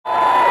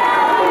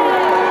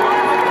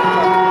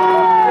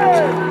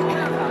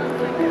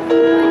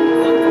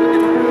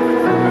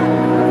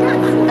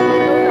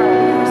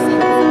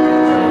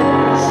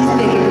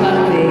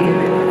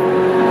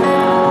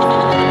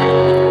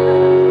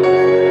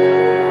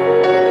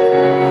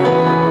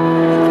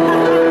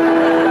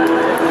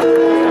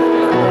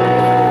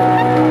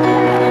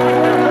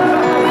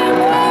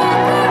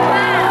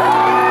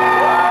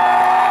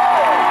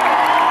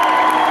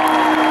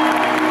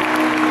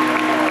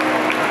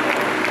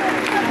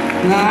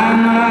My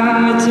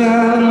mama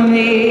told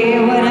me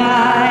when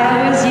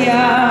I was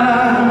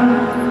young,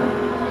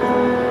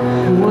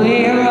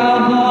 we're all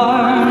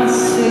born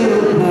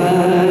superstars.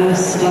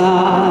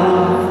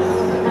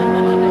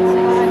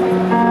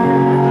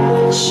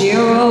 She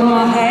rolled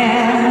my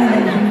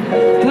hand,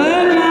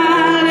 put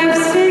my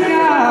lipstick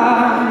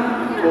on,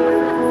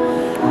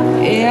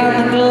 in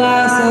the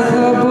glass of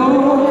her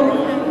boudoir.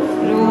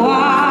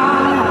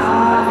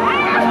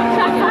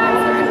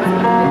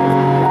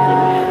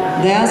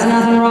 There's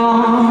nothing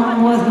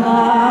wrong with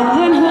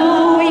loving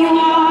who you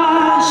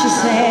are, she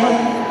said,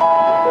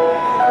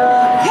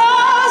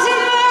 'cause you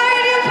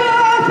made you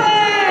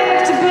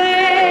perfect,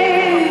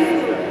 babe.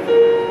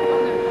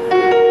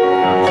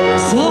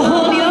 So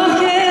hold your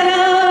head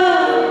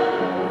up,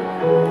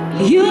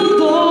 you'll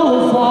go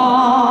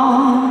far.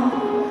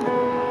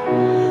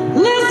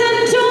 Listen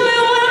to me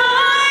when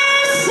I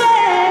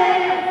say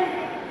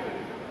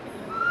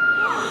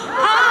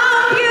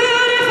I'm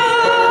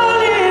beautiful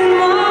in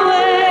my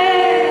way.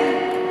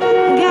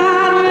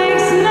 God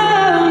makes no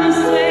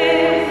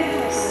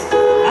mistakes.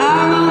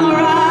 I'm on the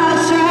right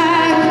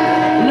track.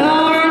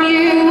 Lord,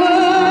 you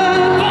were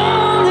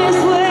born this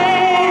way.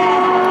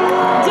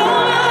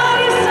 Don't love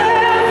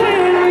yourself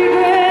in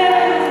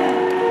regret.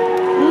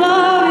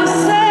 Love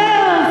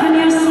yourself in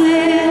your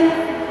sin.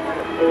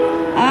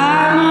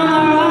 I'm on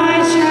the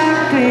right track,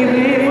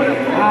 baby.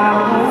 I'm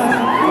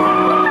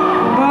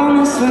born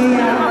this way.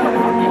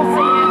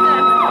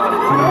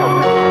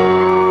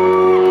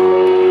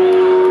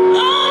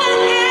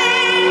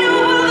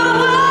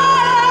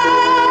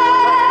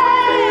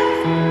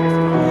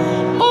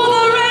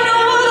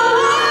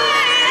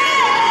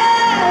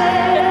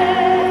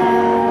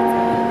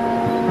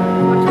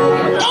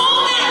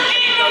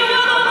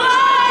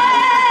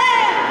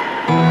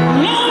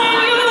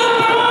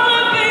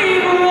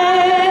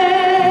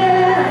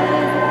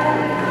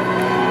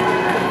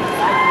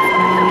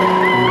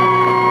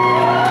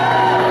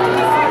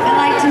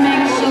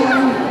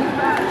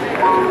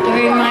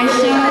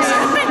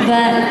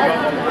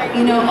 That,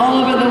 you know, all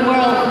over the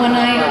world, when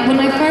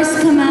I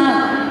first come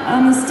out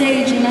on the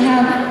stage and I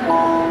have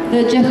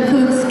the Jeff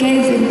Koons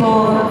gazing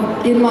ball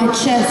in my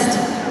chest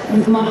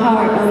with my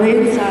heart on the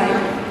inside,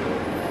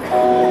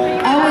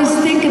 I always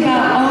think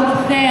about all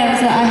the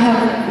fans that I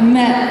have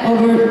met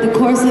over the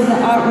course of the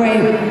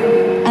artRAVE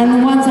and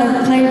the ones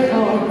I've played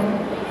for.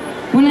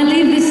 When I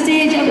leave the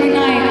stage every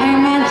night, I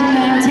imagine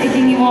that I'm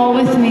taking you all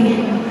with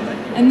me.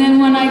 And then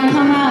when I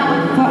come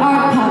out for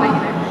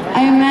Artpop,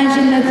 I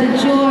imagine that the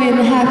joy and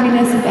the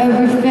happiness of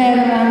every fan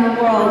around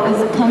the world is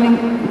coming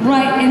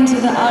right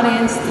into the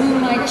audience, through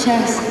my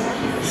chest,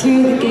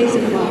 through the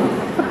gazing bar.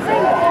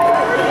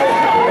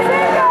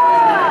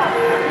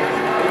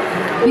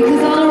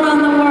 Because all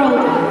around the world,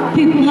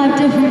 people have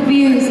different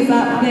views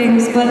about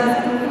things, but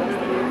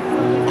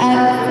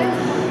at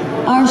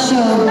our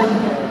show,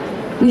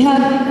 we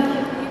have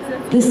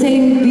the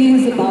same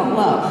views about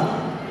love.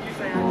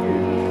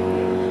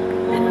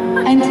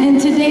 And in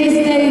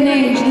today's day and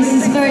age, this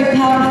is very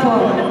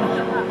powerful.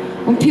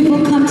 When people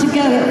come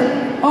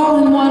together,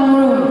 all in one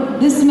room,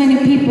 this many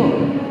people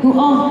who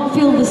all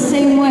feel the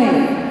same way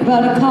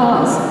about a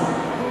cause,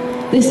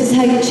 this is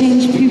how you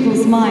change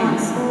people's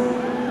minds.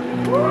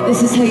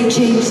 This is how you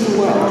change the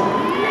world.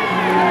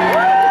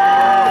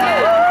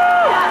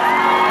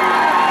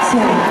 So,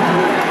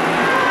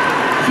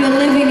 if you're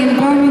living in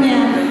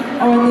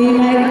Birmingham or in the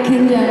United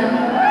Kingdom,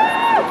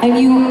 and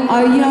you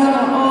are young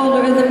or old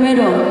or in the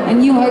middle,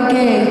 and you are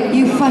gay,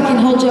 you fucking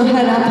hold your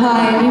head up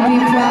high and you be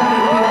proud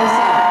of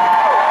yourself.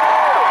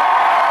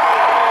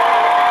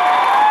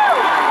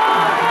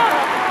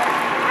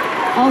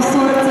 All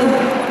sorts of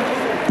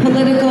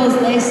politicals,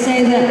 they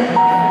say that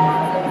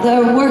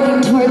they're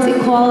working towards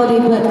equality,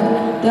 but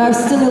there are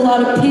still a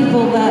lot of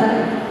people that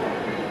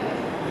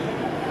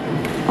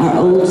are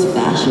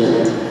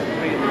old-fashioned.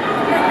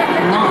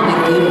 Not in a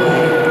good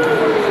way.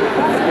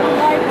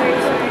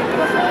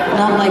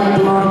 Not like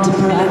blonde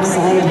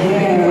peroxide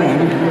hair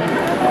and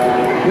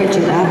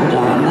Richard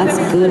Avedon. That's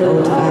good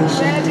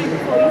old-fashioned.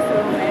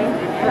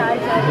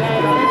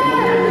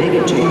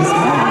 Bigotry is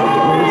bad,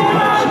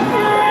 old-fashioned.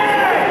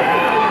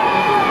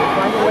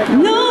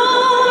 No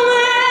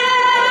man,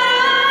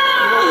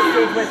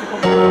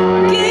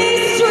 gay,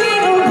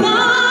 straight or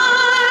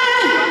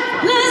bi,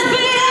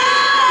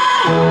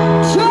 lesbian,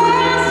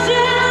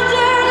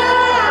 transgender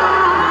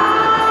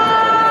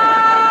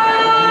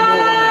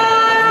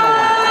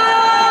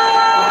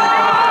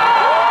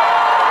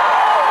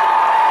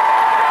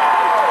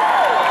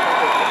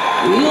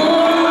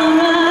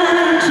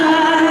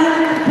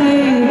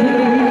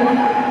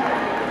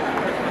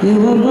you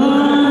were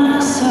born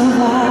to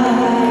survive.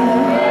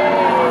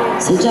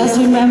 So just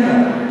remember,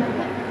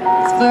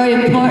 it's very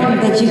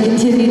important that you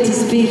continue to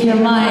speak your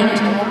mind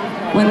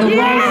when the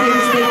world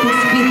thinks they can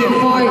speak it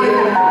for you.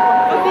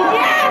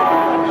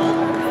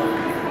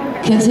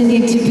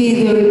 Continue to be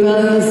the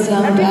rebellious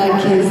young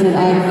bad kids that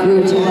I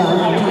grew to love.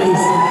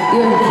 Please,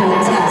 you're